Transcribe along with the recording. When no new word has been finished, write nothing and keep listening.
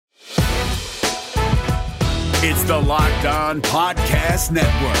It's the Locked On Podcast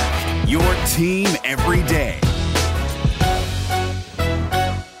Network, your team every day.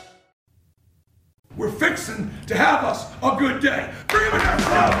 We're fixing to have us a good day. Bring him in there.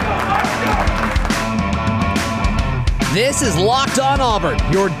 Let's go. This is Locked On Auburn,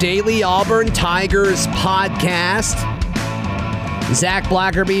 your daily Auburn Tigers podcast. Zach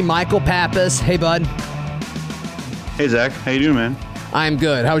Blackerby, Michael Pappas. Hey, bud. Hey, Zach. How you doing, man? I'm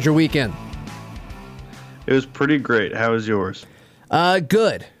good. How was your weekend? It was pretty great. How was yours?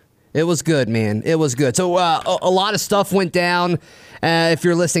 Good. It was good, man. It was good. So a lot of stuff went down. If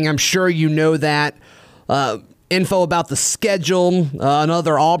you're listening, I'm sure you know that. Info about the schedule,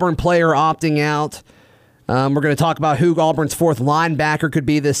 another Auburn player opting out. We're going to talk about who Auburn's fourth linebacker could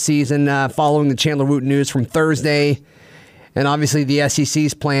be this season following the Chandler Wooten news from Thursday. And obviously the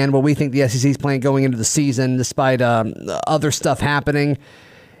SEC's plan, what we think the SEC's plan going into the season, despite other stuff happening.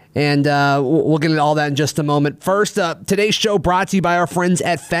 And we'll get into all that in just a moment. First, today's show brought to you by our friends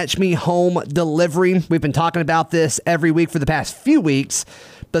at Fetch Me Home Delivery. We've been talking about this every week for the past few weeks,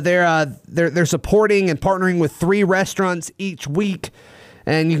 but they're supporting and partnering with 3 restaurants each week,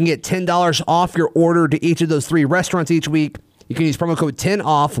 and you can get $10 off your order to each of those 3 restaurants each week. You can use promo code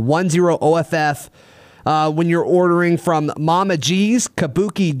 10OFF, 10OFF, when you're ordering from Mama G's,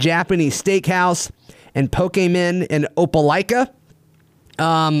 Kabuki Japanese Steakhouse, and Pokemen in Opelika.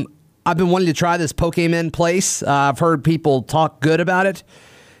 I've been wanting to try this Pokemen place. I've heard people talk good about it.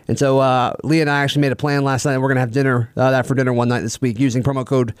 And so Leah and I actually made a plan last night. We're going to have that for dinner one night this week using promo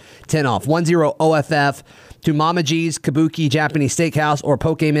code 10OFF, 10OFF to Mama G's, Kabuki Japanese Steakhouse, or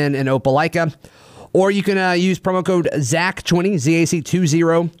Pokemen in Opelika. Or you can use promo code ZAC20,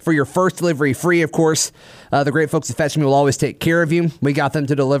 ZAC20, for your first delivery free, of course. The great folks at Fetch Me will always take care of you. We got them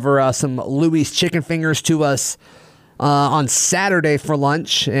to deliver some Louis chicken fingers to us on Saturday for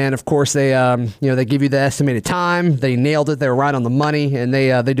lunch. And, of course, they give you the estimated time. They nailed it. They were right on the money, and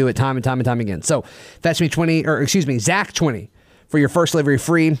they do it time and time and time again. So Fetch Me 20, or excuse me, ZAC20 for your first delivery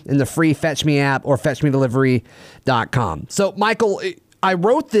free in the free Fetch Me app or FetchMeDelivery.com. So, Michael, I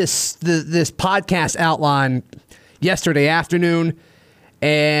wrote this podcast outline yesterday afternoon,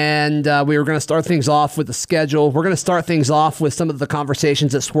 and we were going to start things off with the schedule. We're going to start things off with some of the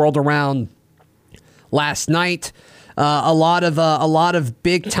conversations that swirled around last night. A lot of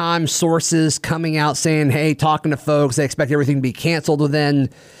big time sources coming out saying, "Hey, talking to folks, they expect everything to be canceled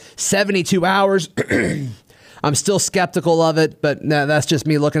within 72 hours." I'm still skeptical of it, but that's just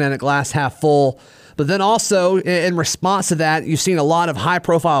me looking at it glass half full. But then also, in response to that, you've seen a lot of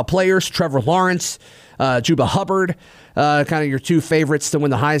high-profile players, Trevor Lawrence, Juba Hubbard, kind of your 2 favorites to win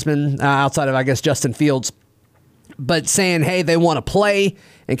the Heisman, outside of, I guess, Justin Fields, but saying, hey, they want to play,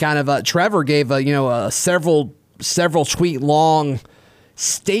 and kind of Trevor gave a several tweet-long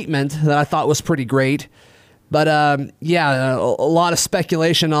statement that I thought was pretty great. But, a lot of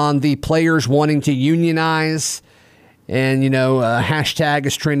speculation on the players wanting to unionize. And, hashtag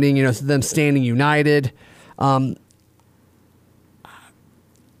is trending, them standing united. I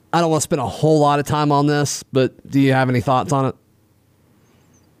don't want to spend a whole lot of time on this, but do you have any thoughts on it?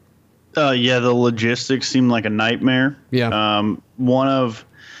 The logistics seem like a nightmare. Yeah. One of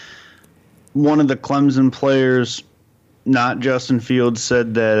the Clemson players, not Justin Fields,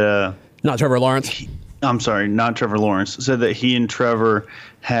 said that... not Trevor Lawrence? I'm sorry, not Trevor Lawrence. Said that he and Trevor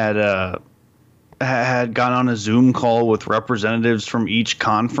had gone on a Zoom call with representatives from each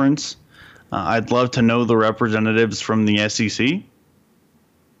conference. I'd love to know the representatives from the SEC,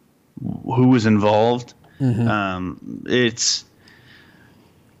 who was involved. Mm-hmm. It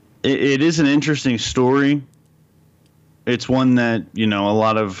is an interesting story. It's one that, a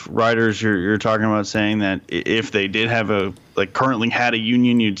lot of writers you're talking about saying that if they did have currently had a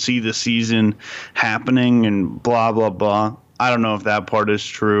union, you'd see the season happening and blah, blah, blah. I don't know if that part is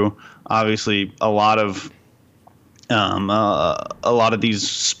true. Obviously, a lot of these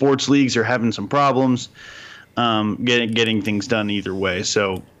sports leagues are having some problems getting things done either way.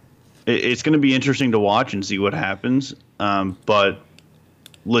 So it's going to be interesting to watch and see what happens. But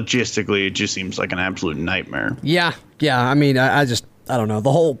logistically, it just seems like an absolute nightmare. Yeah. I mean, I don't know.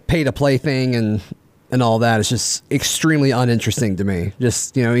 The whole pay-to-play thing and all that is just extremely uninteresting to me.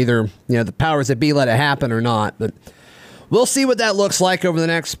 Just, either the powers that be let it happen or not. But we'll see what that looks like over the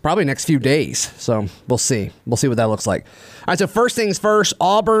next few days. So we'll see. We'll see what that looks like. All right, so first things first,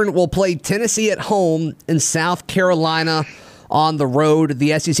 Auburn will play Tennessee at home and South Carolina on the road.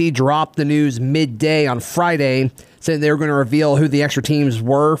 The SEC dropped the news midday on Friday, saying they were going to reveal who the extra teams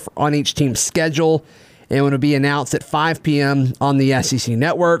were on each team's schedule, and it would be announced at 5 p.m. on the SEC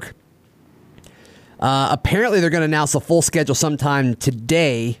network. Apparently, they're going to announce the full schedule sometime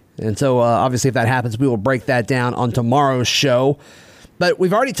today, And so obviously if that happens, we will break that down on tomorrow's show. But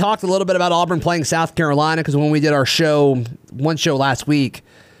we've already talked a little bit about Auburn playing South Carolina because when we did our one show last week,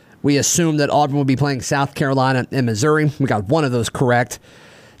 we assumed that Auburn would be playing South Carolina and Missouri. We got one of those correct.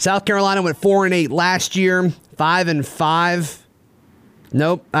 South Carolina went 4-8 last year, 5-5.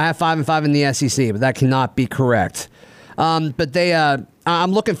 Nope, I have 5-5 in the SEC, but that cannot be correct. But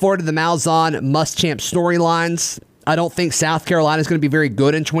I'm looking forward to the Malzahn Muschamp storylines. I don't think South Carolina is going to be very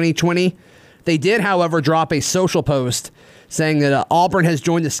good in 2020. They did, however, drop a social post saying that Auburn has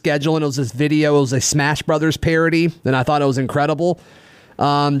joined the schedule, and it was this video. It was a Smash Brothers parody, and I thought it was incredible.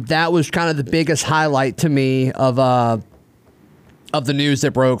 That was kind of the biggest highlight to me of the news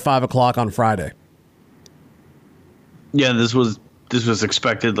that broke 5 o'clock on Friday. Yeah, this was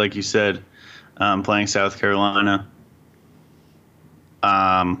expected, like you said, playing South Carolina.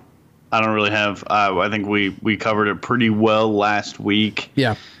 I don't really have. I think we covered it pretty well last week.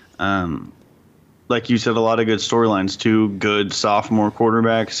 Yeah. Like you said, a lot of good storylines. Two good sophomore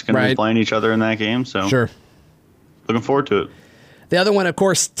quarterbacks going to be playing each other in that game. So sure, looking forward to it. The other one, of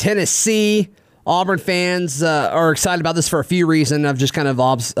course, Tennessee. Auburn fans are excited about this for a few reasons. I've just kind of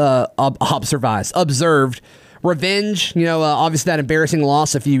observed. Revenge, obviously that embarrassing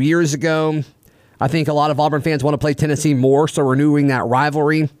loss a few years ago. I think a lot of Auburn fans want to play Tennessee more, so renewing that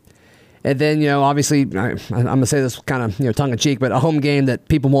rivalry. And then, obviously, I'm going to say this kind of, tongue-in-cheek, but a home game that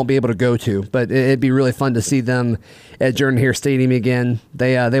people won't be able to go to. But it'd be really fun to see them at Jordan-Hare Stadium again.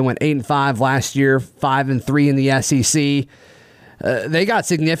 They went 8-5 last year, 5-3 in the SEC. They got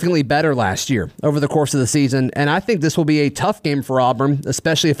significantly better last year over the course of the season, and I think this will be a tough game for Auburn,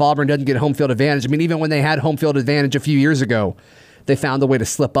 especially if Auburn doesn't get home field advantage. I mean, even when they had home field advantage a few years ago, they found a way to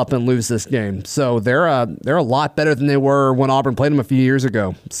slip up and lose this game. So they're a lot better than they were when Auburn played them a few years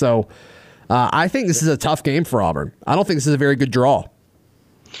ago. So I think this is a tough game for Auburn. I don't think this is a very good draw.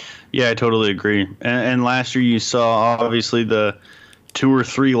 Yeah, I totally agree. And last year you saw, obviously, the 2 or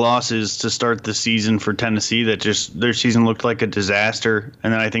 3 losses to start the season for Tennessee that just their season looked like a disaster.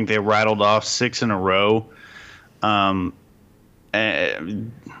 And then I think they rattled off 6 in a row.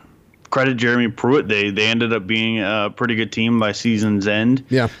 Credit Jeremy Pruitt. They ended up being a pretty good team by season's end.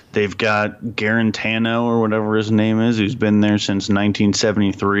 Yeah. They've got Garantano or whatever his name is, who's been there since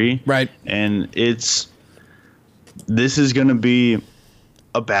 1973. Right. And this is going to be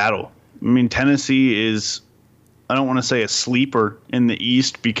a battle. I mean, Tennessee is, I don't want to say a sleeper in the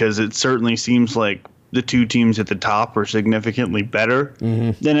East because it certainly seems like the two teams at the top are significantly better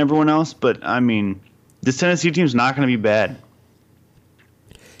than everyone else. But, I mean, this Tennessee team's not going to be bad.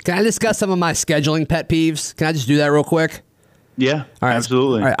 Can I discuss some of my scheduling pet peeves? Can I just do that real quick? Yeah, all right,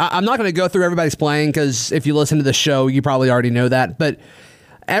 absolutely. All right. I'm not going to go through everybody's playing because if you listen to the show, you probably already know that. But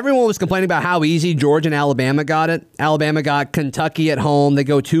everyone was complaining about how easy Georgia and Alabama got it. Alabama got Kentucky at home. They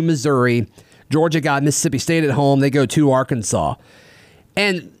go to Missouri. Georgia got Mississippi State at home. They go to Arkansas.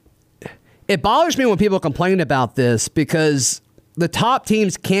 And it bothers me when people complain about this because the top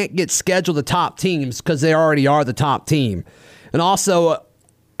teams can't get scheduled to top teams because they already are the top team. And also,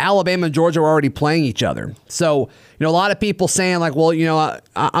 Alabama and Georgia are already playing each other. So, a lot of people saying like, well,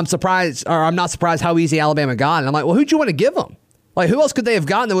 I'm surprised, or I'm not surprised how easy Alabama got. And I'm like, well, who'd you want to give them? Like, who else could they have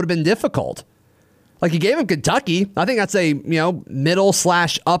gotten that would have been difficult? Like, you gave them Kentucky. I think that's a,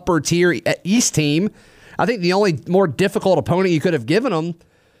 middle/upper tier East team. I think the only more difficult opponent you could have given them,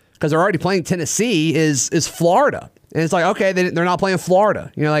 because they're already playing Tennessee, is Florida. And it's like, okay, they're not playing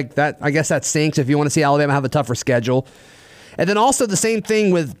Florida. Like that. I guess that stinks if you want to see Alabama have a tougher schedule. And then also the same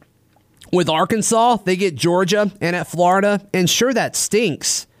thing with Arkansas. They get Georgia and at Florida. And sure, that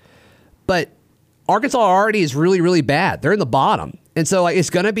stinks. But Arkansas already is really, really bad. They're in the bottom. And so it's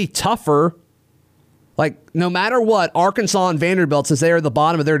going to be tougher. Like, no matter what, Arkansas and Vanderbilt, since they are at the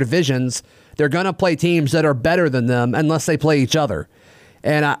bottom of their divisions, they're going to play teams that are better than them unless they play each other.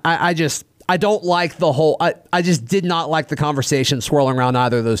 And I don't like the whole... I just did not like the conversation swirling around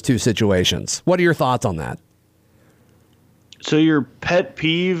either of those two situations. What are your thoughts on that? So your pet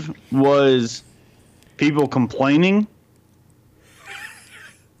peeve was people complaining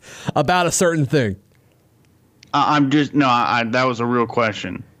about a certain thing. That was a real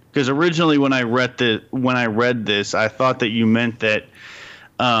question. Because originally when I read this, I thought that you meant that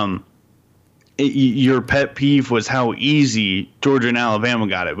your pet peeve was how easy Georgia and Alabama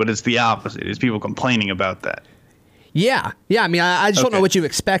got it, but it's the opposite. It's people complaining about that. Yeah. I mean, I just don't know what you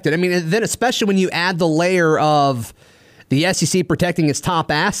expected. I mean, then especially when you add the layer of the SEC protecting its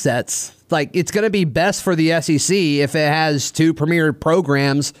top assets, like it's going to be best for the SEC if it has 2 premier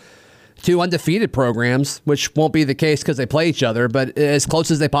programs, 2 undefeated programs, which won't be the case because they play each other, but as close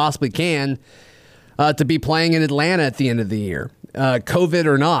as they possibly can to be playing in Atlanta at the end of the year. COVID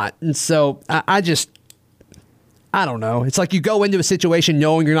or not. And so I don't know. It's like you go into a situation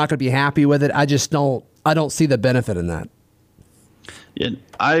knowing you're not going to be happy with it. I don't see the benefit in that. Yeah,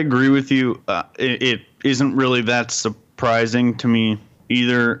 I agree with you. It isn't really that surprising to me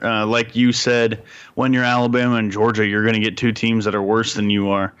either. Like you said, when you're Alabama and Georgia, you're going to get two teams that are worse than you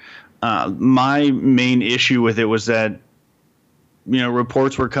are. My main issue with it was that,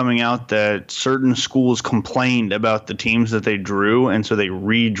 reports were coming out that certain schools complained about the teams that they drew, and so they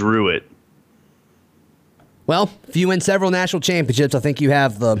redrew it. Well, if you win several national championships, I think you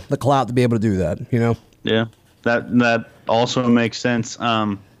have the clout to be able to do that, Yeah, that also makes sense.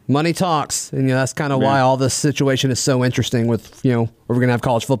 Money talks, and that's kind of why all this situation is so interesting with, whether we're going to have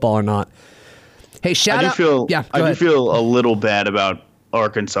college football or not. Hey, I do feel a little bad about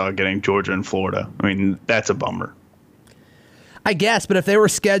Arkansas getting Georgia and Florida. I mean, that's a bummer. I guess, but if they were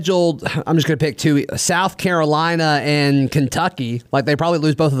scheduled, I'm just going to pick two, South Carolina and Kentucky, they probably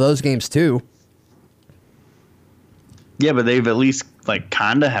lose both of those games too. Yeah, but they've at least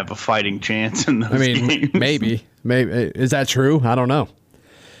kind of have a fighting chance in those games. Maybe. Is that true? I don't know.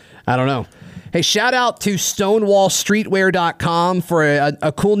 Hey, shout out to StonewallStreetwear.com for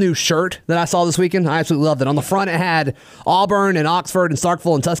a cool new shirt that I saw this weekend. I absolutely loved it. On the front, it had Auburn and Oxford and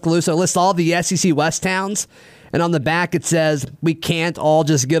Starkville and Tuscaloosa. It lists all the SEC West towns. And on the back, it says, we can't all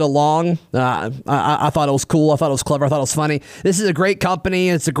just get along. I thought it was cool. I thought it was clever. I thought it was funny. This is a great company.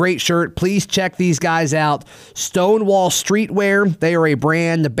 It's a great shirt. Please check these guys out. Stonewall Streetwear. They are a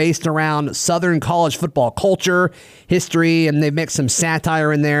brand based around Southern college football culture, history, and they mix some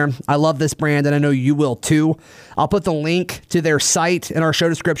satire in there. I love this brand, and I know you will too. I'll put the link to their site in our show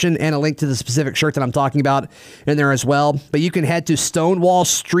description and a link to the specific shirt that I'm talking about in there as well. But you can head to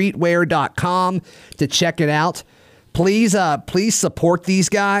StonewallStreetwear.com to check it out. Please support these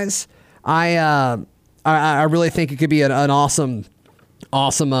guys. I really think it could be an awesome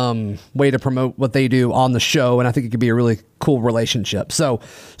way to promote what they do on the show, and I think it could be a really cool relationship. So,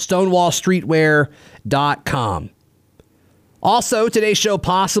 StonewallStreetwear.com. Also, today's show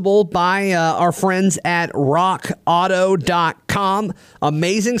possible by our friends at RockAuto.com.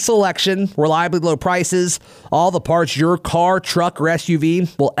 Amazing selection, reliably low prices, all the parts your car, truck, or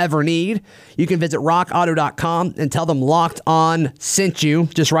SUV will ever need. You can visit RockAuto.com and tell them Locked On sent you.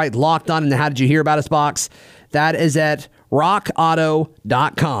 Just write Locked On in the How Did You Hear About Us box. That is at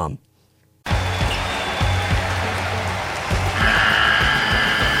RockAuto.com.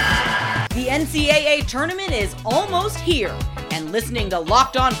 The NCAA tournament is almost here, and listening to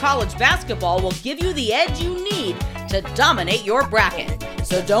Locked On College Basketball will give you the edge you need to dominate your bracket.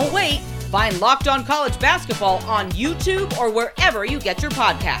 So don't wait. Find Locked On College Basketball on YouTube or wherever you get your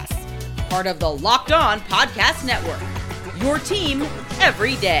podcasts. Part of the Locked On Podcast Network. Your team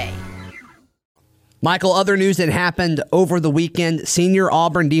every day. Michael, other news that happened over the weekend, senior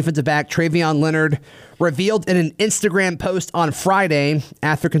Auburn defensive back Travion Leonard revealed in an Instagram post on Friday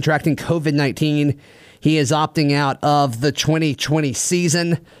after contracting COVID-19, he is opting out of the 2020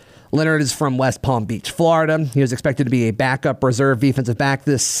 season. Leonard is from West Palm Beach, Florida. He was expected to be a backup reserve defensive back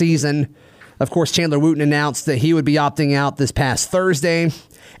this season. Of course, Chandler Wooten announced that he would be opting out this past Thursday.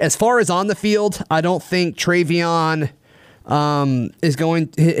 As far as on the field, I don't think Travion I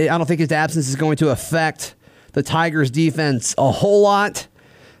don't think his absence is going to affect the Tigers defense a whole lot.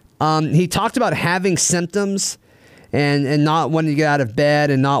 He talked about having symptoms and not wanting to get out of bed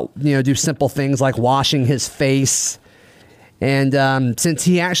and not, do simple things like washing his face. And since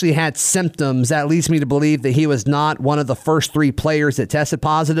he actually had symptoms, that leads me to believe that he was not one of the first three players that tested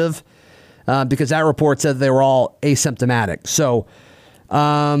positive because that report said they were all asymptomatic. So,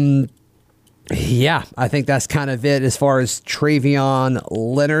 yeah, I think that's kind of it as far as Travion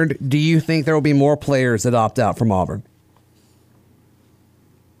Leonard. Do you think there will be more players that opt out from Auburn?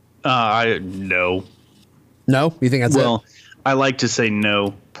 No. No? You think that's it? Well, I like to say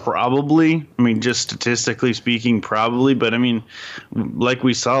no, probably. I mean, just statistically speaking, probably. But, I mean, like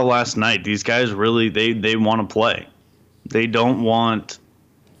we saw last night, these guys really, they want to play. They don't want...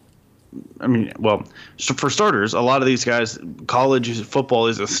 so for starters, a lot of these guys, college football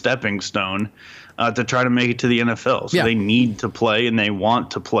is a stepping stone to try to make it to the NFL. So They need to play and they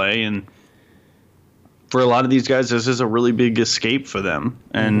want to play. And for a lot of these guys, this is a really big escape for them.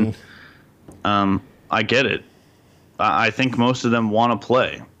 And I get it. I think most of them want to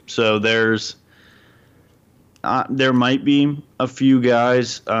play. So there might be a few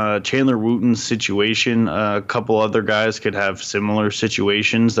guys. Chandler Wooten's situation, a couple other guys could have similar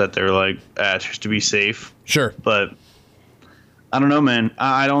situations that they're like, just to be safe. Sure. But I don't know, man.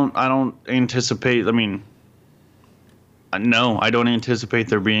 I don't anticipate. I mean, no, I don't anticipate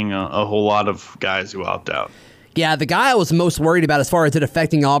there being a whole lot of guys who opt out. Yeah, the guy I was most worried about as far as it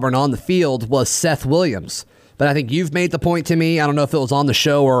affecting Auburn on the field was Seth Williams. But I think you've made the point to me. I don't know if it was on the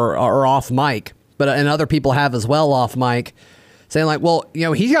show or off mic, and other people have as well off mic, saying like, well,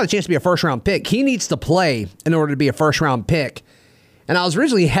 he's got a chance to be a first-round pick. He needs to play in order to be a first-round pick. And I was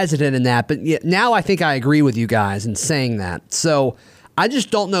originally hesitant in that, but now I think I agree with you guys in saying that. So I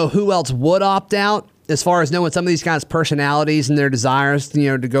just don't know who else would opt out as far as knowing some of these guys' personalities and their desires,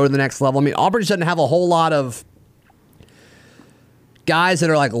 to go to the next level. I mean, Auburn just doesn't have a whole lot of guys that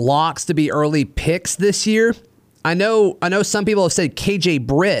are like locks to be early picks this year. I know some people have said KJ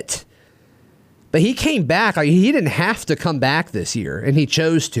Britt, but he came back. He didn't have to come back this year, and he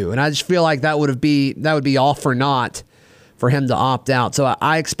chose to. And I just feel like that would be all for naught for him to opt out. So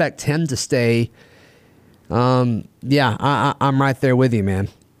I expect him to stay. I'm right there with you, man.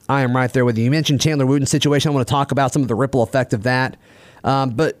 I am right there with you. You mentioned Chandler Wooten's situation. I want to talk about some of the ripple effect of that.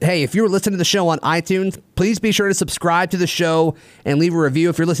 But hey, if you're listening to the show on iTunes, please be sure to subscribe to the show and leave a review.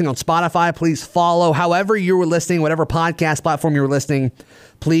 If you're listening on Spotify, please follow. However you were listening, whatever podcast platform you were listening,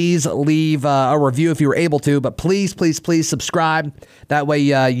 please leave a review if you were able to. But please, please, please subscribe. That way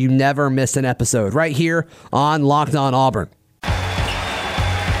you never miss an episode right here on Locked On Auburn.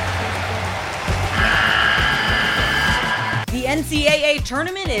 The NCAA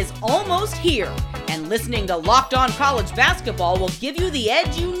tournament is almost here, and listening to Locked On College Basketball will give you the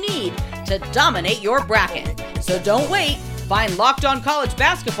edge you need to dominate your bracket. So don't wait. Find Locked On College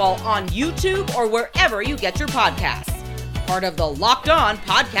Basketball on YouTube or wherever you get your podcasts. Part of the Locked On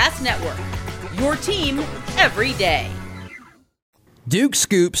Podcast Network. Your team every day. Duke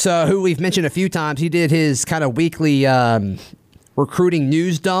Scoops, who we've mentioned a few times, he did his kind of weekly recruiting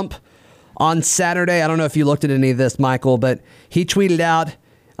news dump on Saturday. I don't know if you looked at any of this, Michael, but he tweeted out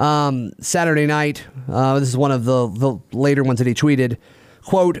Saturday night. This is one of the later ones that he tweeted.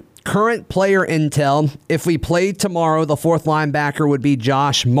 Quote, current player intel. If we played tomorrow, the fourth linebacker would be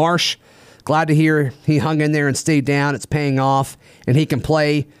Josh Marsh. Glad to hear he hung in there and stayed down. It's paying off, and he can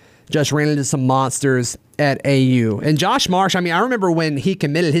play. Just ran into some monsters at AU. And Josh Marsh, I remember when he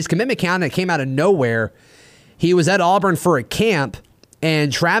committed, his commitment count came out of nowhere. He was at Auburn for a camp,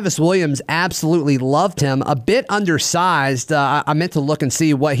 and Travis Williams absolutely loved him. A bit undersized. I meant to look and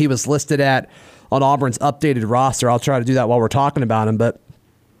see what he was listed at on Auburn's updated roster. I'll try to do that while we're talking about him. But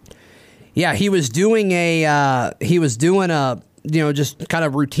yeah, he was doing just kind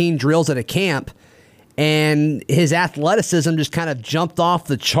of routine drills at a camp, and his athleticism just kind of jumped off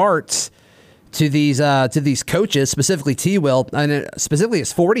the charts to these coaches, specifically T-Will, and specifically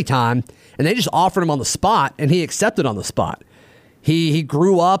his 40 time, and they just offered him on the spot, and he accepted on the spot. He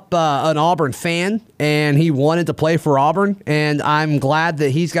grew up an Auburn fan, and he wanted to play for Auburn, and I'm glad that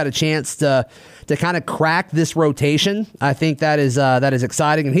he's got a chance to kind of crack this rotation. I think that is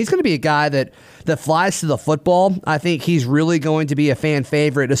exciting, and he's going to be a guy that flies to the football. I think he's really going to be a fan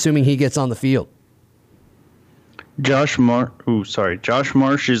favorite, assuming he gets on the field. Josh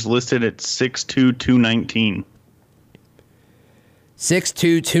Marsh is listed at 6'2", 219.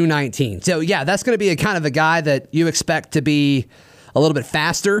 6'2", 219. So, yeah, that's going to be a kind of a guy that you expect to be a little bit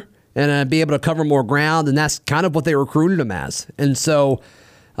faster and be able to cover more ground, and that's kind of what they recruited him as. And so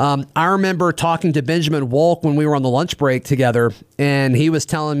I remember talking to Benjamin Wolk when we were on the lunch break together, and he was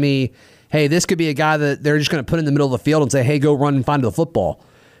telling me, hey, this could be a guy that they're just going to put in the middle of the field and say, hey, go run and find the football.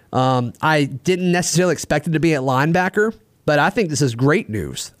 I didn't necessarily expect it to be at linebacker, but I think this is great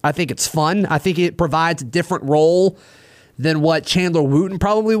news. I think it's fun. I think it provides a different role than what Chandler Wooten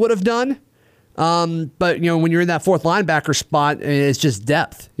probably would have done. But, when you're in that fourth linebacker spot, it's just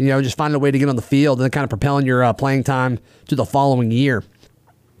depth. Just finding a way to get on the field and then kind of propelling your playing time to the following year.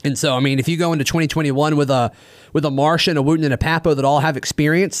 And so, if you go into 2021 with a Marsh and a Wooten and a Papo that all have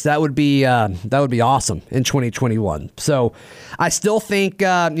experience, that would be awesome in 2021. So I still think,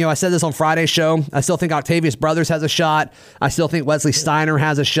 I said this on Friday's show, I still think Octavius Brothers has a shot. I still think Wesley Steiner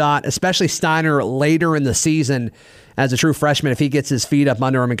has a shot, especially Steiner later in the season as a true freshman if he gets his feet up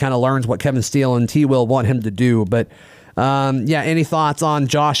under him and kind of learns what Kevin Steele and T-Will want him to do. But, any thoughts on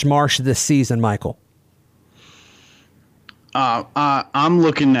Josh Marsh this season, Michael? I'm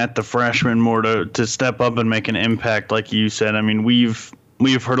looking at the freshmen more to step up and make an impact, like you said.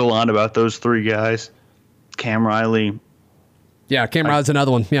 We've heard a lot about those three guys. Cam Riley. Yeah, Cam Riley's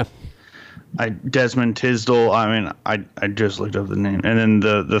another one. Yeah. Desmond Tisdale. I just looked up the name. And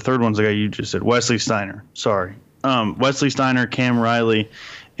then the third one's the guy you just said, Wesley Steiner. Sorry. Wesley Steiner, Cam Riley,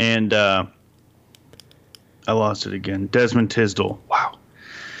 and I lost it again. Desmond Tisdale. Wow.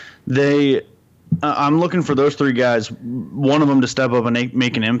 I'm looking for those three guys, one of them to step up and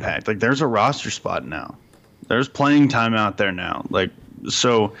make an impact. Like, there's a roster spot now. There's playing time out there now. Like,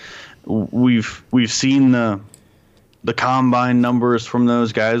 so we've seen the the combine numbers from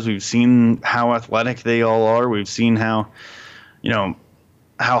those guys. We've seen how athletic they all are. We've seen how,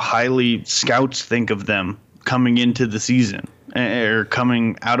 how highly scouts think of them coming into the season or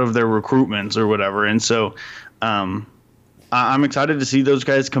coming out of their recruitments or whatever. And so I'm excited to see those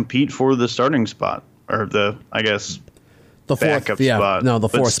guys compete for the starting spot or the fourth backup spot. No, the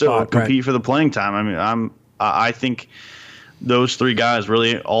fourth but still spot. Compete for the playing time. I mean, I think those three guys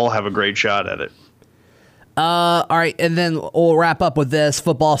really all have a great shot at it. All right, and then we'll wrap up with this.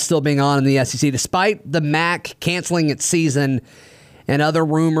 Football still being on in the SEC. Despite the MAC canceling its season and other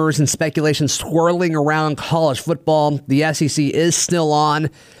rumors and speculation swirling around college football, the SEC is still on.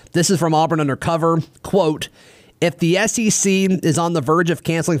 This is from Auburn Undercover. Quote, if the SEC is on the verge of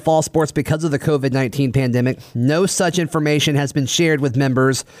canceling fall sports because of the COVID-19 pandemic, no such information has been shared with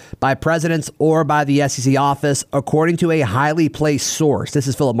members by presidents or by the SEC office, according to a highly placed source. This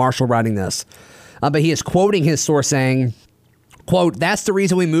is Philip Marshall writing this. But he is quoting his source saying, quote, that's the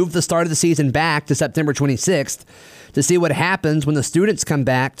reason we moved the start of the season back to September 26th to see what happens when the students come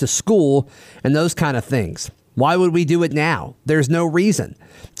back to school and those kind of things. Why would we do it now? There's no reason.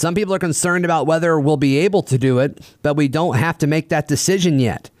 Some people are concerned about whether we'll be able to do it, but we don't have to make that decision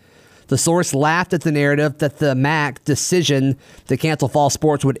yet. The source laughed at the narrative that the MAC decision to cancel fall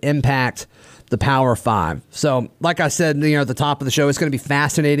sports would impact the Power Five. So, like I said, at the top of the show, it's going to be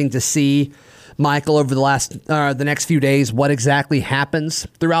fascinating to see, Michael, over the next few days, what exactly happens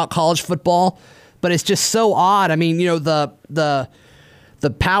throughout college football. But it's just so odd. I mean, the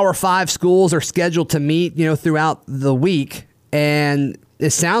Power Five schools are scheduled to meet, throughout the week, and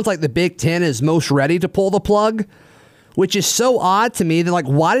it sounds like the Big Ten is most ready to pull the plug, which is so odd to me. They're like,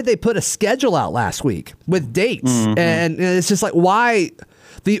 why did they put a schedule out last week with dates? Mm-hmm. And it's just like, why?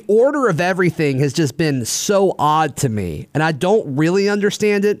 The order of everything has just been so odd to me, and I don't really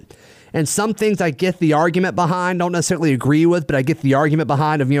understand it. And some things I get the argument behind, don't necessarily agree with, but I get the argument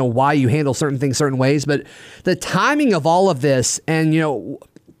behind of, why you handle certain things certain ways. But the timing of all of this, and,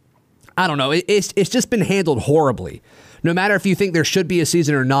 I don't know, it's just been handled horribly. No matter if you think there should be a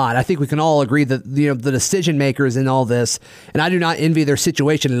season or not, I think we can all agree that, the decision makers in all this, and I do not envy their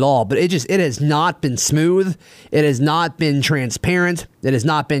situation at all, but it has not been smooth. It has not been transparent. It has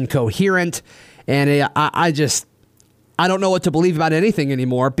not been coherent. And I don't know what to believe about anything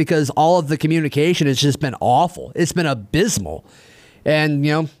anymore because all of the communication has just been awful. It's been abysmal. And,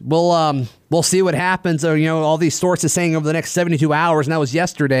 we'll see what happens. Or, all these sources saying over the next 72 hours, and that was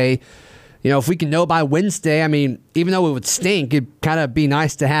yesterday. If we can know by Wednesday, I mean, even though it would stink, it'd kind of be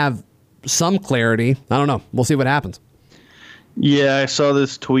nice to have some clarity. I don't know. We'll see what happens. Yeah, I saw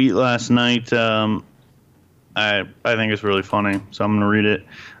this tweet last night. I think it's really funny, so I'm going to read it.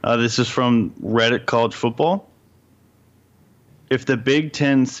 This is from Reddit College Football. If the Big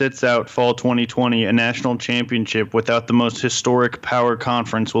Ten sits out fall 2020, a national championship without the most historic power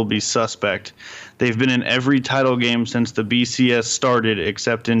conference will be suspect. They've been in every title game since the BCS started,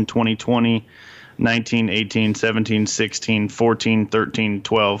 except in 2020, 19, 18, 17, 16, 14, 13,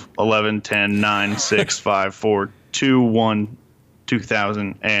 12, 11, 10, 9, 6, 5, 4, 2, 1,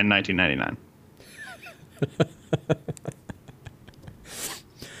 2000, and 1999.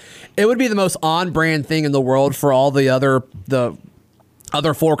 It would be the most on-brand thing in the world for all the other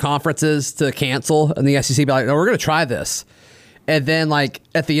four conferences to cancel, and the SEC be like, no, we're going to try this. And then, like,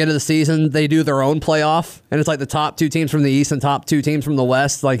 at the end of the season, they do their own playoff, and it's like the top two teams from the East and top two teams from the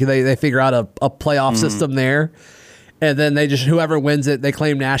West. Like, they figure out a playoff system there, and then they just, whoever wins it, they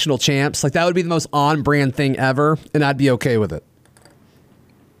claim national champs. Like, that would be the most on-brand thing ever, and I'd be okay with it.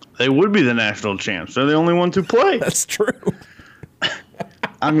 They would be the national champs. They're the only ones who play. That's true.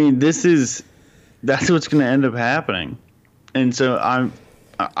 I mean, that's what's going to end up happening. And so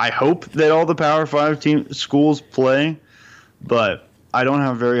I hope that all the Power 5 schools play, but I don't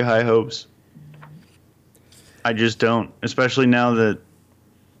have very high hopes. I just don't, especially now that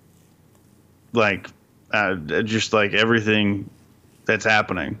just like everything that's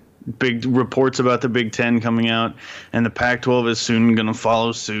happening. Big reports about the Big Ten coming out, and the Pac-12 is soon going to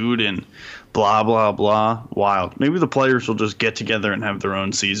follow suit, and blah, blah, blah. Wild. Maybe the players will just get together and have their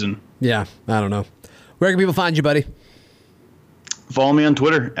own season. Yeah, I don't know. Where can people find you, buddy? Follow me on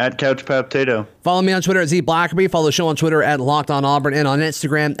Twitter at CouchPoptato. Follow me on Twitter at ZBlackerby. Follow the show on Twitter at LockedOnAuburn and on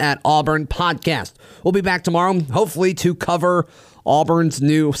Instagram at Auburn Podcast. We'll be back tomorrow, hopefully, to cover Auburn's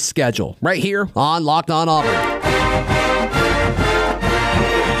new schedule right here on Locked On Auburn.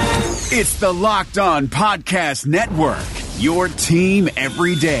 It's the Locked On Podcast Network, your team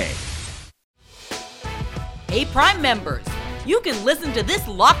every day. Hey, Prime members, you can listen to this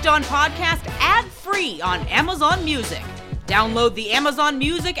Locked On podcast ad-free on Amazon Music. Download the Amazon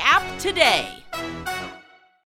Music app today.